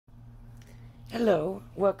Hello,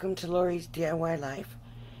 welcome to Lori's DIY Life.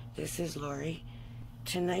 This is Lori.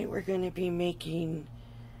 Tonight we're going to be making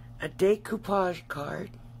a decoupage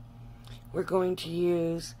card. We're going to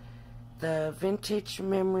use the Vintage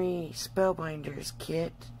Memory Spellbinders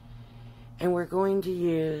kit, and we're going to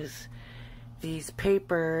use these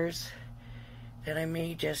papers that I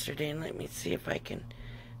made yesterday. And let me see if I can.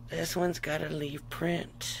 This one's got a leaf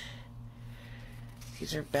print.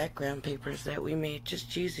 These are background papers that we made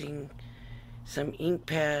just using some ink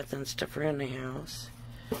pads and stuff around the house.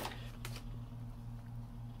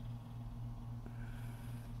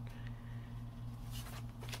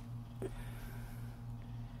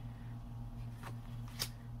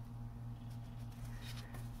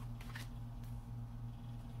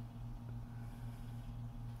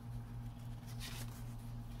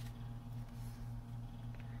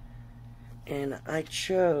 And I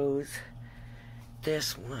chose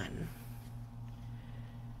this one.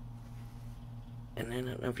 And I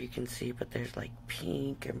don't know if you can see, but there's like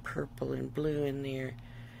pink and purple and blue in there.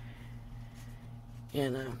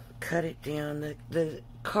 And cut it down. The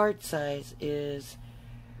card size is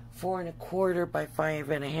 4 1/4 by 5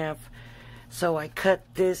 1/2. So I cut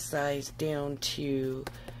this size down to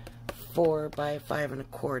 4 by 5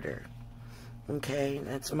 1/4. Okay,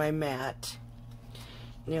 that's my mat.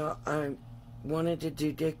 Now I wanted to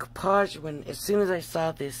do decoupage when, as soon as I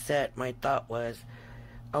saw this set, my thought was,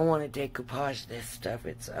 I want to decoupage this stuff.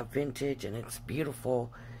 It's a vintage and it's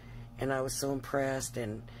beautiful, and I was so impressed.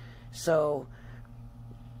 And so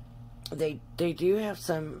they do have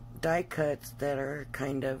some die cuts that are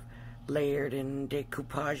kind of layered and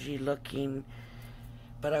decoupage-y looking,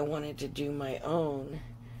 but I wanted to do my own.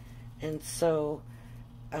 And so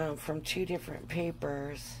from 2 different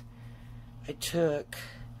papers, I took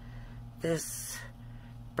this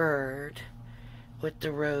bird with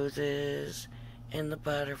the roses and the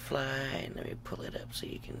butterfly, and let me pull it up so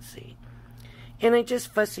you can see. And I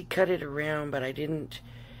just fussy cut it around, but I didn't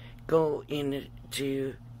go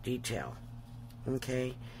into detail.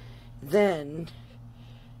 Okay, then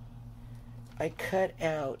I cut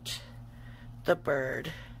out the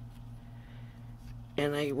bird,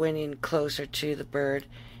 and I went in closer to the bird,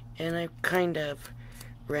 and I kind of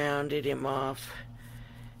rounded him off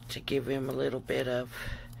to give him a little bit of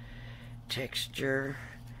texture.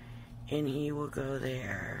 And he will go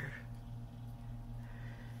there.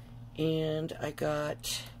 And I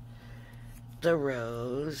got the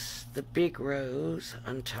rose, the big rose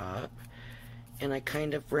on top, and I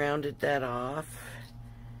kind of rounded that off.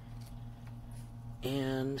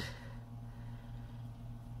 And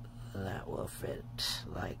that will fit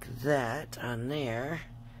like that on there.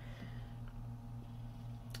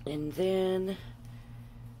 And then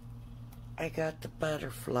I got the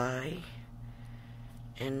butterfly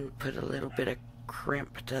and put a little bit of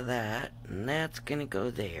crimp to that, and that's gonna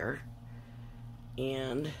go there.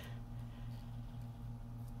 And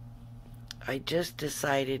I just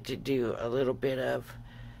decided to do a little bit of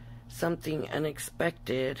something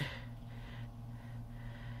unexpected,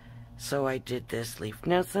 so I did this leaf.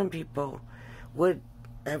 Now some people would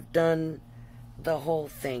have done the whole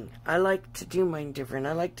thing. I like to do mine different.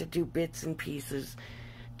 I like to do bits and pieces,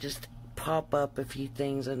 just pop up a few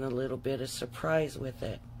things and a little bit of surprise with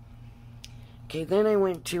it. Okay, then I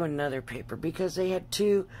went to another paper because they had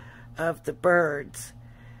 2 of the birds,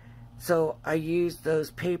 so I used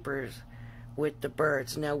those papers with the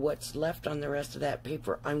birds. Now what's left on the rest of that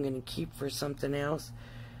paper I'm going to keep for something else.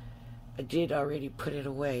 I did already put it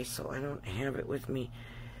away, so I don't have it with me.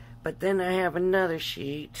 But then I have another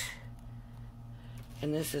sheet,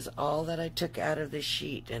 and this is all that I took out of the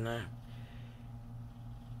sheet, and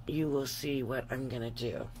you will see what I'm going to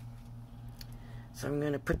do. So I'm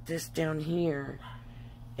going to put this down here,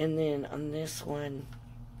 and then on this one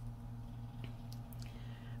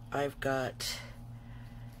I've got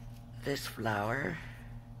this flower,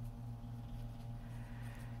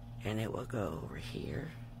 and it will go over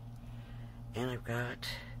here. And I've got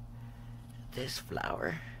this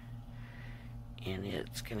flower, and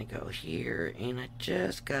it's going to go here, and I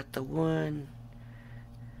just got the one.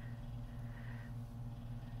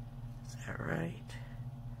 Is that right?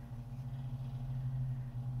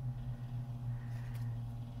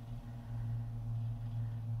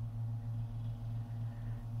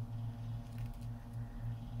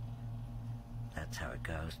 That's how it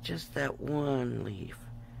goes. Just that one leaf.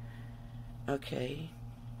 Okay.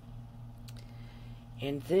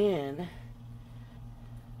 And then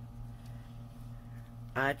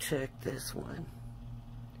I took this one,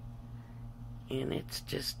 and it's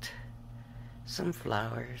just some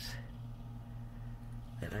flowers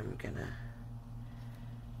that I'm gonna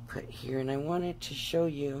put here, and I wanted to show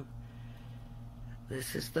you, I wanted to show you how I did this. So I'm going to put this down here, and then on this one I've got this flower, and it will go here, and I just got the one. Is that right? Okay. And then I took this one, and it's just some flowers that I'm gonna put here, and I wanted to show you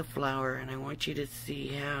this is the flower, and I want you to see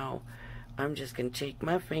how I'm just going to take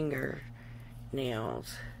my finger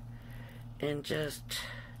nails and just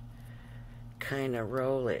kind of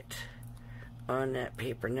roll it on that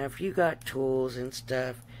paper. Now, if you got tools and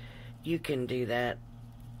stuff, you can do that.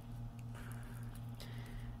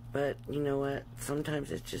 But you know what?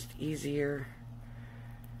 Sometimes it's just easier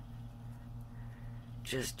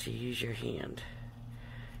just to use your hand.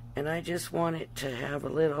 And I just want it to have a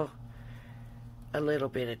little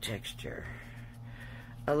bit of texture,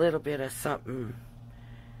 a little bit of something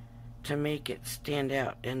to make it stand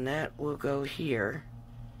out, and that will go here.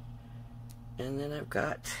 And then I've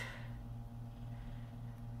got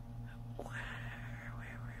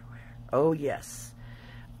oh yes,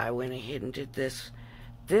 I went ahead and did this.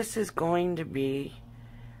 This is going to be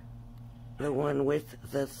the one with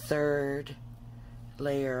the third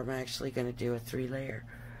layer. I'm actually going to do a 3-layer.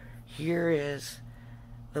 Here is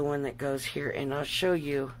the one that goes here, and I'll show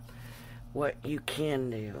you what you can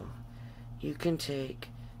do. You can take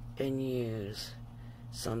and use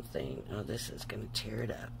something. Oh, this is going to tear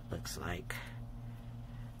it up. Looks like.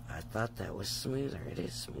 I thought that was smoother. It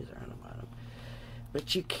is smoother on the bottom.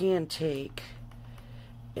 But you can take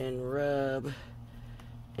and rub,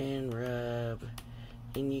 and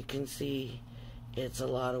you can see it's a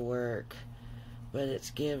lot of work, but it's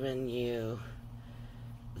giving you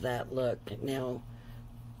that look. Now,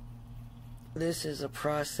 this is a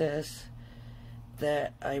process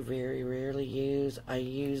that I very rarely use. I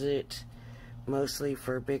use it mostly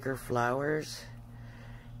for bigger flowers,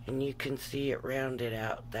 and you can see it rounded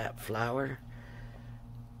out, that flower.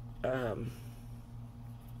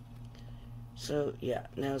 So yeah,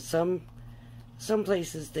 now some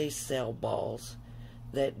places they sell balls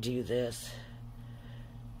that do this.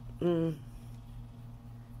 I've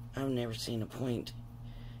never seen a point.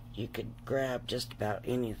 You could grab just about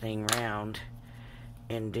anything round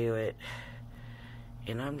and do it.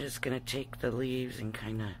 And I'm just going to take the leaves and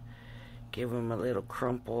kind of give them a little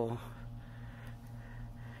crumple.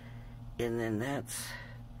 And then that's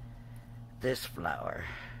this flower.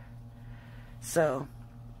 So,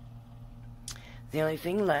 the only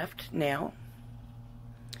thing left now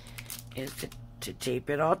is to tape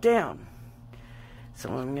it all down. So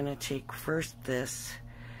I'm going to take first this,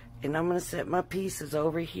 and I'm going to set my pieces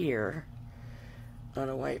over here on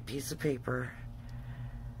a white piece of paper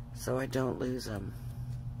so I don't lose them.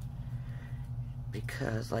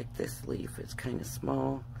 Because like this leaf is kind of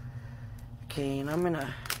small. Okay, and I'm going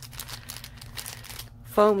to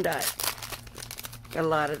foam dye a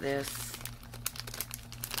lot of this.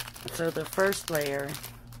 So the first layer,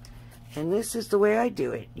 and this is the way I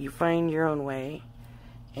do it. You find your own way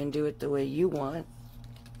and do it the way you want,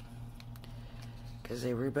 because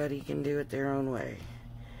everybody can do it their own way.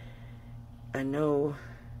 I know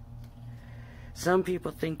some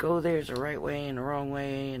people think, oh, there's a right way and a wrong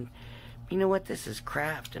way, and you know what, this is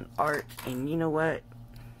craft and art, and you know what,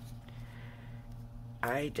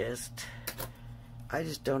 I just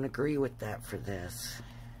don't agree with that for this.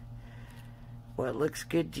 What looks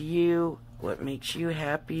good to you, what makes you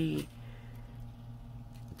happy,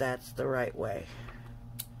 that's the right way.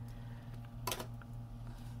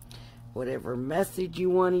 Whatever method you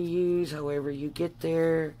want to use, however you get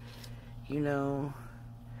there, you know,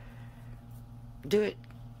 do it.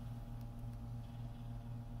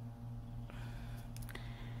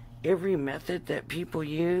 Every method that people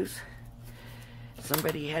use,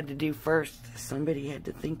 somebody had to do first, somebody had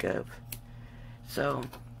to think of. So,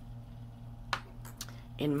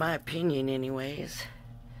 in my opinion anyways,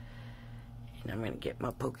 and I'm going to get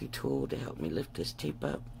my pokey tool to help me lift this tape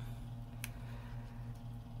up.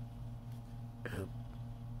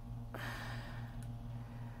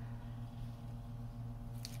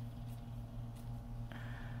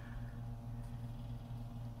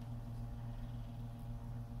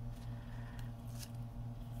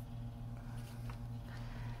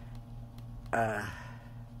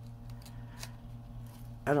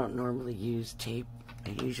 I don't normally use tape.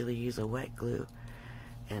 I usually use a wet glue.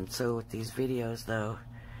 And so with these videos though,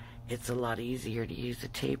 it's a lot easier to use the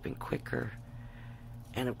tape and quicker.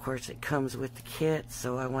 And of course it comes with the kit,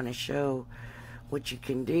 so I want to show what you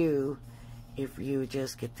can do if you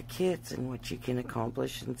just get the kits and what you can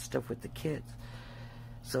accomplish and stuff with the kits.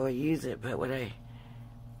 So I use it, but what I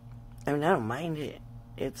mean, I don't mind it.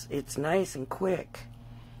 It's nice and quick.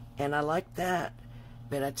 And I like that.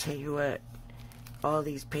 But I tell you what, all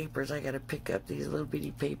these papers, I gotta pick up these little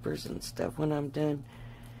bitty papers and stuff when I'm done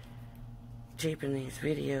taping these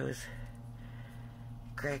videos.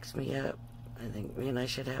 It cracks me up. I think, man, I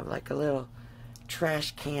should have like a little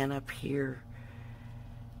trash can up here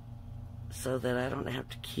so that I don't have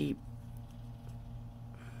to keep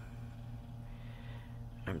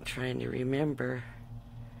I'm trying to remember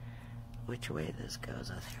which way this goes.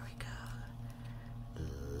 Oh, there we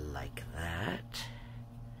go. Like that.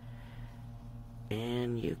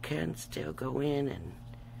 And you can still go in and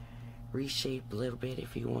reshape a little bit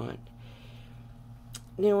if you want.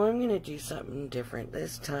 Now I'm going to do something different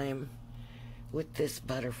this time with this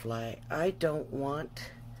butterfly. I don't want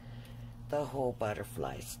the whole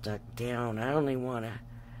butterfly stuck down. I only want to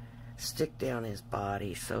stick down his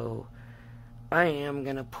body, so I am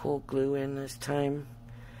going to pull glue in this time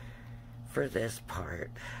for this part,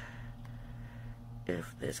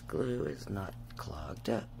 if this glue is not clogged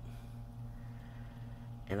up.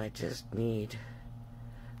 And I just need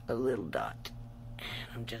a little dot.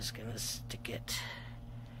 And I'm just going to stick it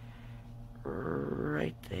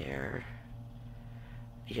right there.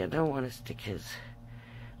 You don't want to stick his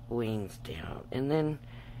wings down. And then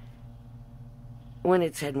when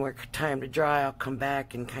it's had more time to dry, I'll come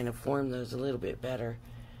back and kind of form those a little bit better.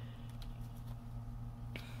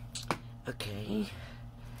 Okay.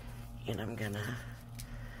 And I'm going to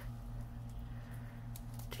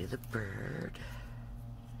do the bird.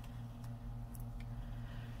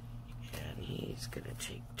 And he's going to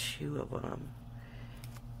take 2 of them.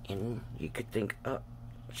 And you could think, oh,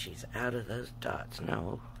 she's out of those dots.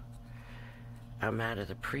 No. I'm out of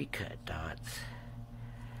the pre-cut dots.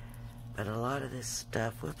 But a lot of this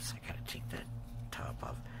stuff, whoops, I gotta take that top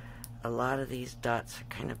off. A lot of these dots are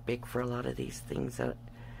kind of big for a lot of these things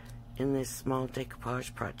in this small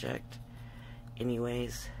decoupage project.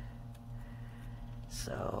 Anyways.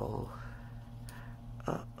 So,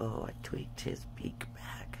 uh-oh, I tweaked his beak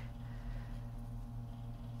back.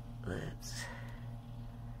 Let's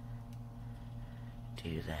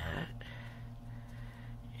do that.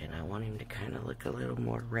 And I want him to kind of look a little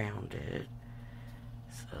more rounded.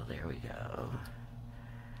 So there we go.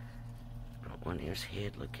 I don't want his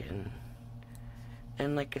head looking.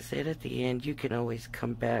 And like I said at the end, you can always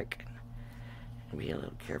come back and be a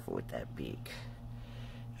little careful with that beak.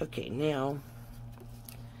 Okay, now,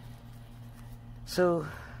 so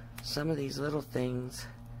some of these little things,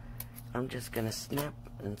 I'm just going to snip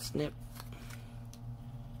and snip.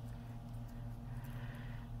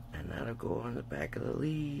 And that'll go on the back of the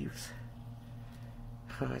leaves.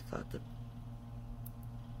 I thought the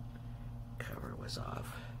cover was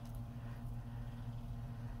off.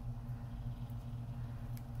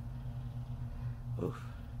 Oof.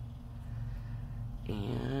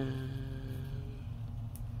 And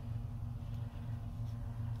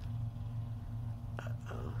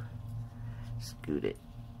uh-oh. Scoot it.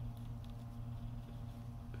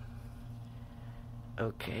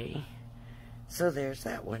 Okay. So there's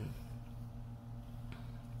that one.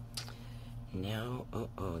 Now,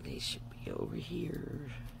 uh-oh, they should be over here.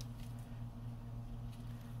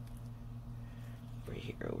 Over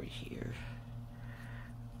here, over here.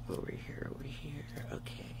 Over here, over here.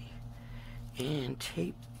 Okay. And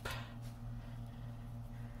tape.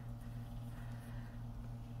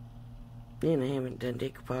 And I haven't done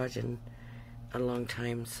decoupage in a long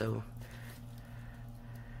time, so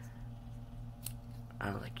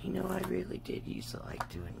I was like, you know, I really did used to like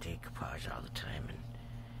doing decoupage all the time, and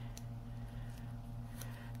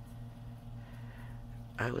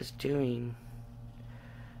I was doing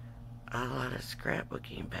a lot of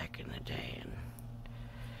scrapbooking back in the day, and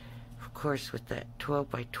of course with that 12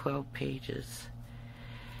 by 12 pages,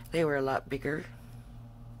 they were a lot bigger,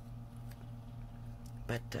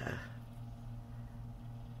 but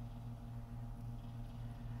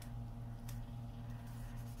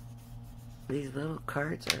these little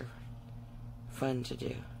cards are fun to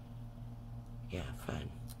do. Yeah, fun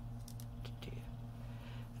to do.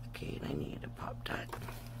 Okay, and I need a pop dot.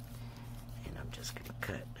 And I'm just going to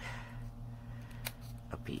cut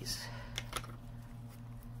a piece.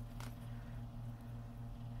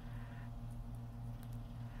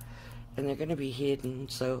 And they're going to be hidden,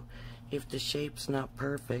 so if the shape's not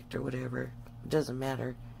perfect or whatever, it doesn't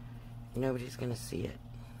matter. Nobody's going to see it.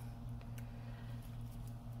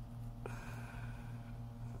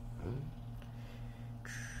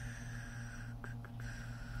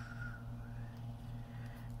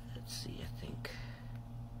 Let's see, I think.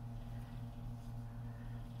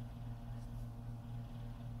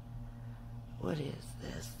 What is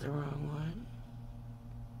this? The wrong one?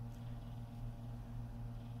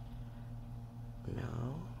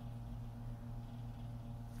 No.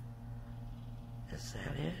 Is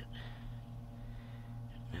that it?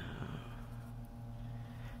 No.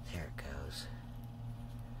 There it goes.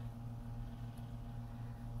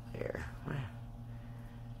 There.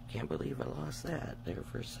 Can't believe I lost that there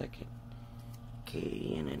for a second.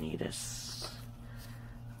 Okay, and I need a smaller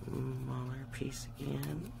piece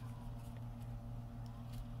again.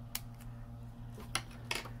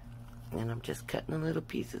 And I'm just cutting the little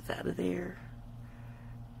pieces out of there.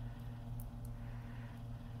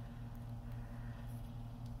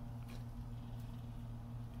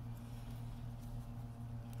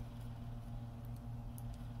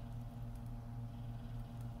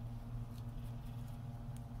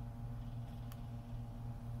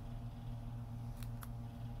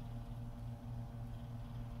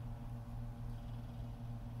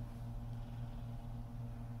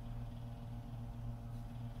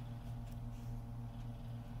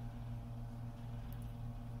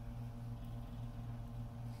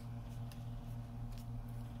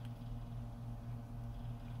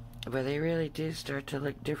 But they really do start to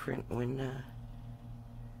look different when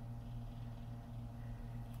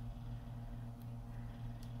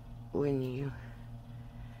you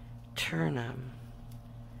turn them.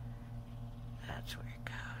 That's where it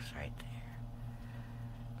goes, right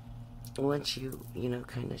there. Once you know,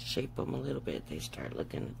 kind of shape them a little bit, they start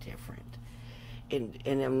looking different. And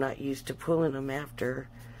I'm not used to pulling them after.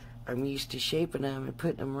 I'm used to shaping them and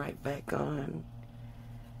putting them right back on.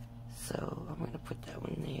 So I'm going to put that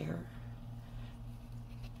one there.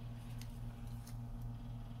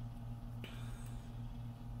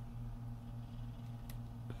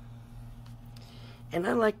 And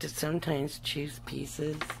I like to sometimes choose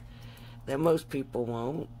pieces that most people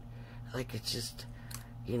won't. Like, it's just,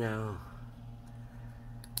 you know,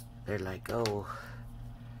 they're like, oh,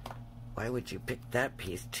 why would you pick that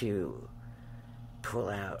piece to pull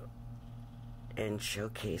out and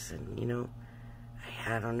showcase? And, you know,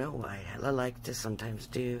 I don't know why. I like to sometimes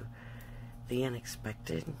do the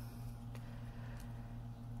unexpected.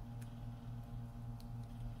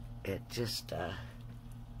 It just, I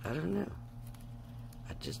don't know.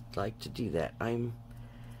 I just like to do that. I'm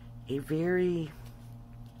a very,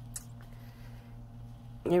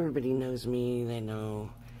 everybody knows me. They know,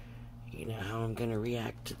 you know, how I'm going to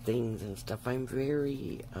react to things and stuff. I'm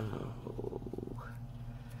very, why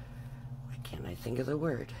can't I think of the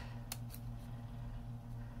word?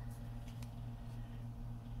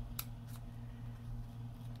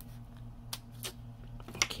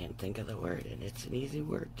 Can't think of the word, and it's an easy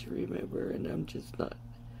word to remember, and I'm just not.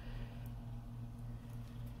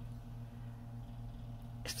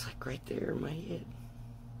 It's like right there in my head.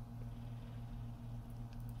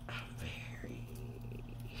 I'm very,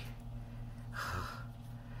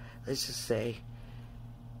 let's just say,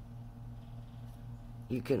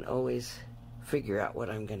 you can always figure out what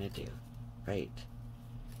I'm gonna do, right?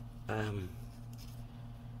 I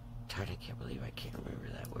can't believe I can't remember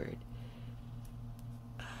that word.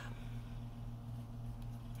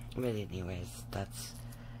 But anyways, that's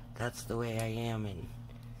the way I am,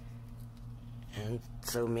 and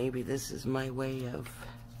so maybe this is my way of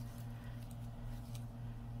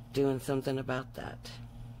doing something about that.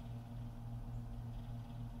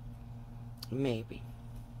 Maybe.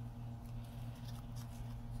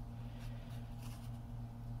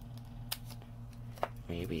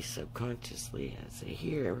 Maybe subconsciously, I say,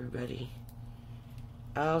 here, everybody,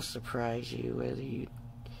 I'll surprise you whether you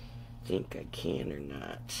think I can or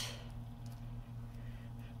not.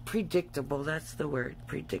 Predictable, that's the word,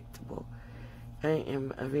 predictable. I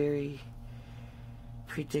am a very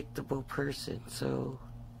predictable person, so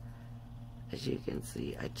as you can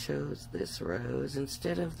see, I chose this rose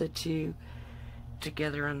instead of the two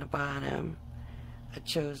together on the bottom. I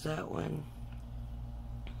chose that one,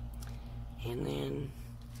 and then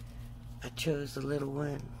I chose the little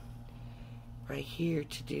one right here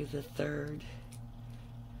to do the third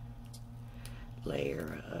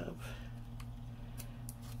layer of,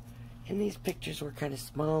 and these pictures were kind of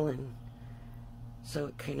small, and so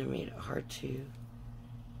it kind of made it hard to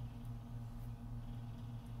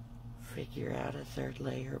figure out a third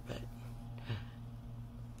layer, but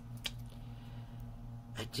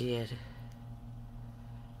I did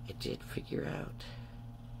figure out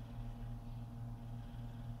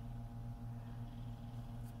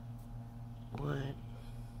one.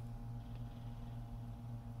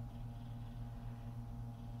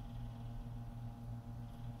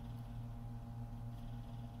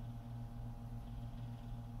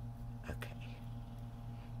 Okay,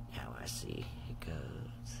 now I see it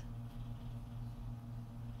goes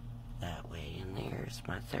that way, and there's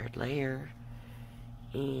my third layer,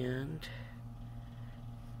 and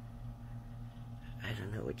I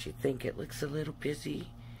don't know what you think. It looks a little busy.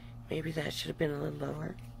 Maybe that should have been a little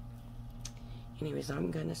lower. Anyways, I'm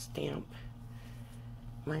gonna stamp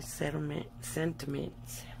my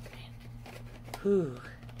sentiments. Whew.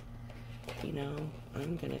 You know,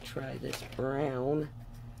 I'm gonna try this brown.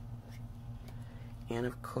 And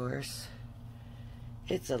of course,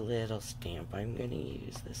 it's a little stamp. I'm gonna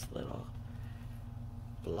use this little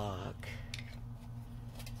block.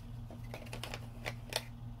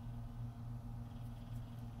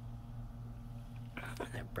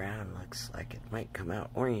 That brown looks like it might come out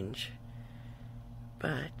orange,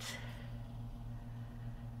 but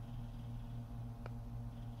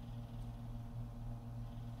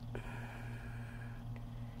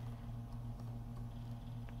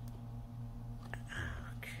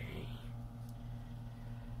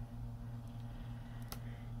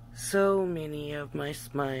so many of my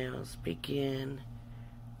smiles begin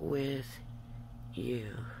with you.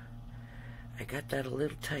 I got that a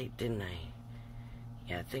little tight, didn't I?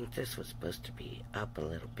 Yeah, I think this was supposed to be up a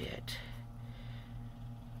little bit.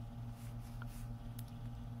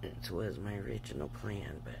 It was my original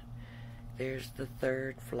plan, but there's the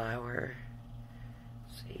third flower.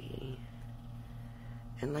 See?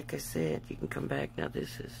 And like I said, you can come back. Now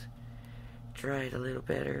this is dried a little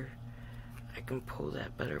better. I can pull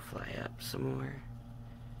that butterfly up some more.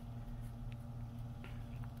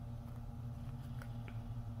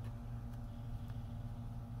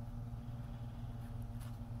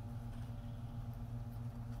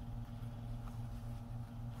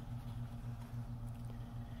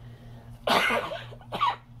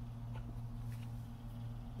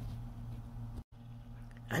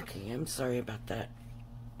 Okay, I'm sorry about that.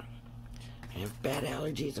 I have bad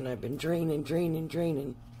allergies and I've been draining.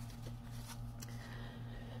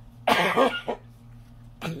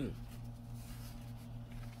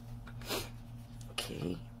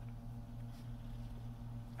 Okay.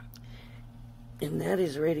 And that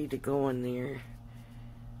is ready to go on there.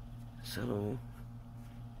 So,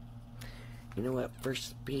 you know what, for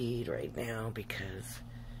speed right now, because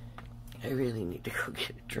I really need to go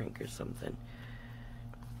get a drink or something,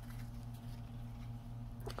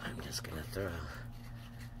 I'm just gonna throw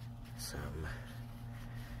some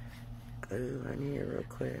glue on here real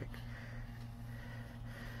quick.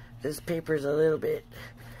 This paper's a little bit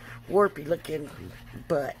warpy looking,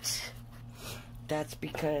 but that's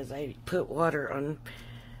because I put water on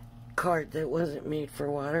card that wasn't made for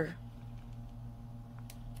water.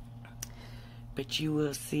 But you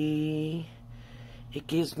will see it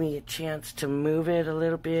gives me a chance to move it a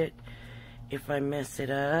little bit if I mess it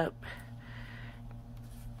up.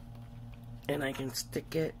 And I can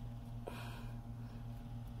stick it.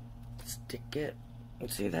 And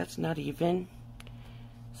see, that's not even.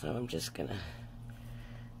 So I'm just gonna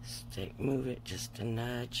move it just a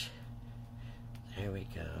nudge. There we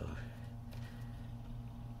go.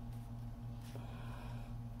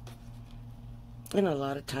 And a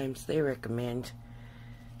lot of times they recommend,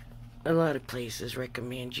 a lot of places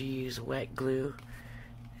recommend you use wet glue.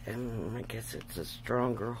 And I guess it's a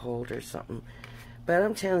stronger hold or something. But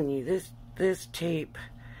I'm telling you, this tape,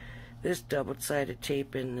 this double-sided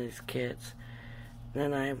tape in these kits,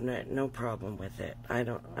 then I have no problem with it. I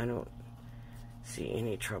don't see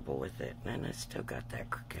any trouble with it. And I still got that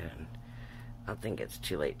crooked. I think it's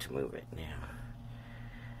too late to move it now.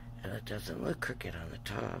 And it doesn't look crooked on the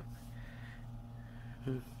top.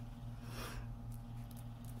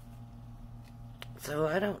 So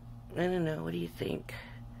I don't know. What do you think?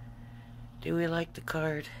 Do we like the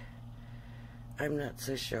card? I'm not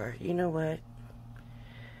so sure. You know what?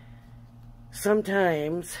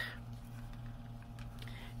 Sometimes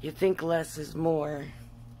you think less is more,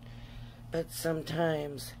 but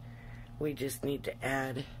sometimes we just need to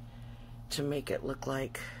add to make it look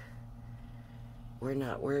like we're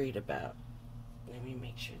not worried about. Let me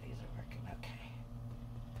make sure these are working okay.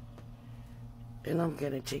 And I'm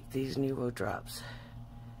going to take these Nuvo drops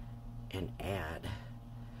and add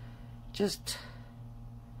just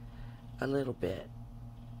a little bit.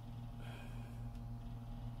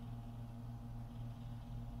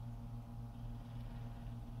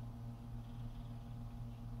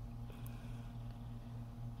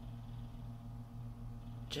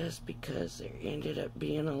 Just because there ended up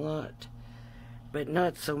being a lot, but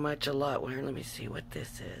not so much a lot. Where, let me see what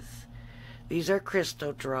this is. These are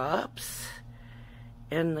crystal drops,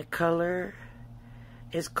 and the color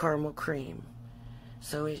is caramel cream,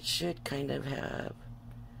 so it should kind of have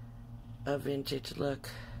a vintage look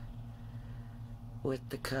with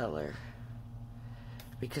the color,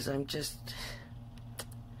 because I'm just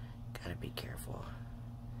gotta be careful.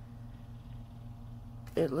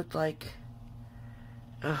 It looked like,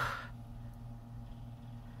 I'm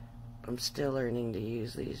still learning to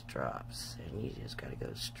use these drops, and you just gotta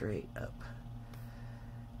go straight up.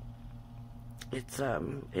 It's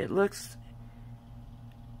it looks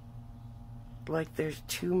like there's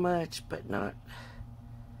too much, but not.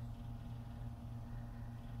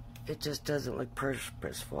 It just doesn't look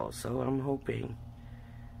purposeful, so I'm hoping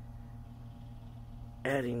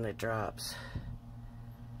adding the drops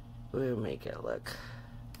we'll make it look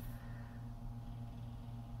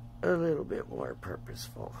a little bit more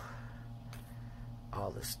purposeful.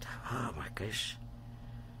 All this stuff. Oh my gosh.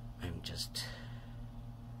 I'm just...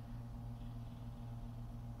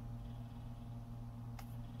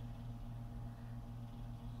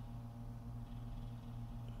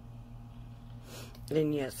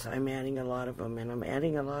 And yes, I'm adding a lot of them, and I'm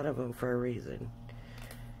adding a lot of them for a reason.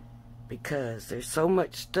 Because there's so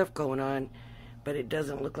much stuff going on, but it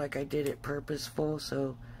doesn't look like I did it purposeful,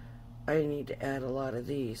 so I need to add a lot of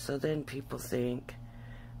these. So then people think,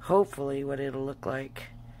 hopefully what it'll look like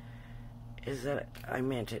is that I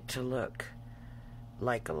meant it to look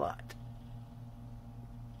like a lot.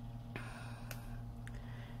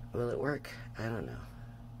 Will it work? I don't know.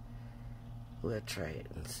 We'll try it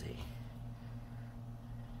and see.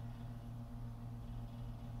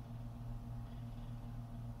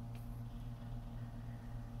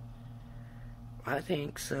 I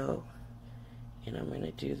think so. And I'm going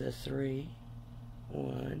to do the 3,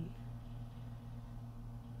 1,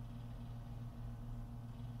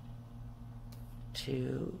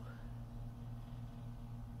 2,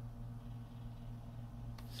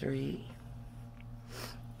 3.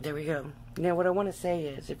 There we go. Now what I want to say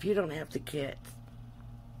is, if you don't have the kit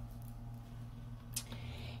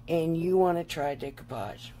and you want to try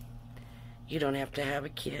decoupage, you don't have to have a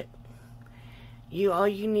kit. All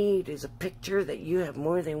you need is a picture that you have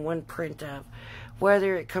more than one print of,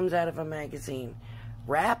 whether it comes out of a magazine,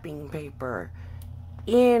 wrapping paper,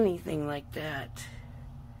 anything like that,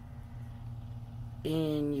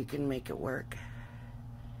 and you can make it work.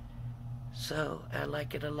 So I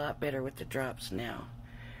like it a lot better with the drops now.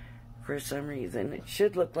 For some reason, it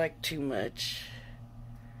should look like too much,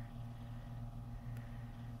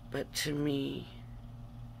 but to me,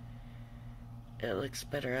 it looks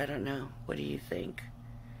better. I don't know. What do you think?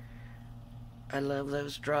 I love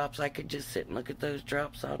those drops. I could just sit and look at those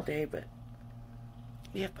drops all day, but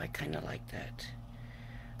yep, I kind of like that.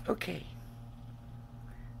 Okay.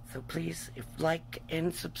 So please, like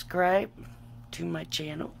and subscribe to my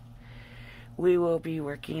channel. We will be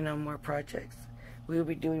working on more projects. We will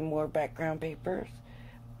be doing more background papers,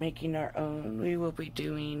 making our own. We will be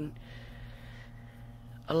doing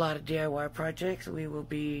a lot of DIY projects. We will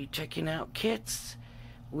be checking out kits.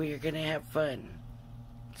 We are going to have fun.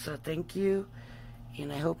 So thank you,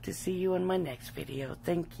 and I hope to see you in my next video.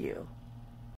 Thank you.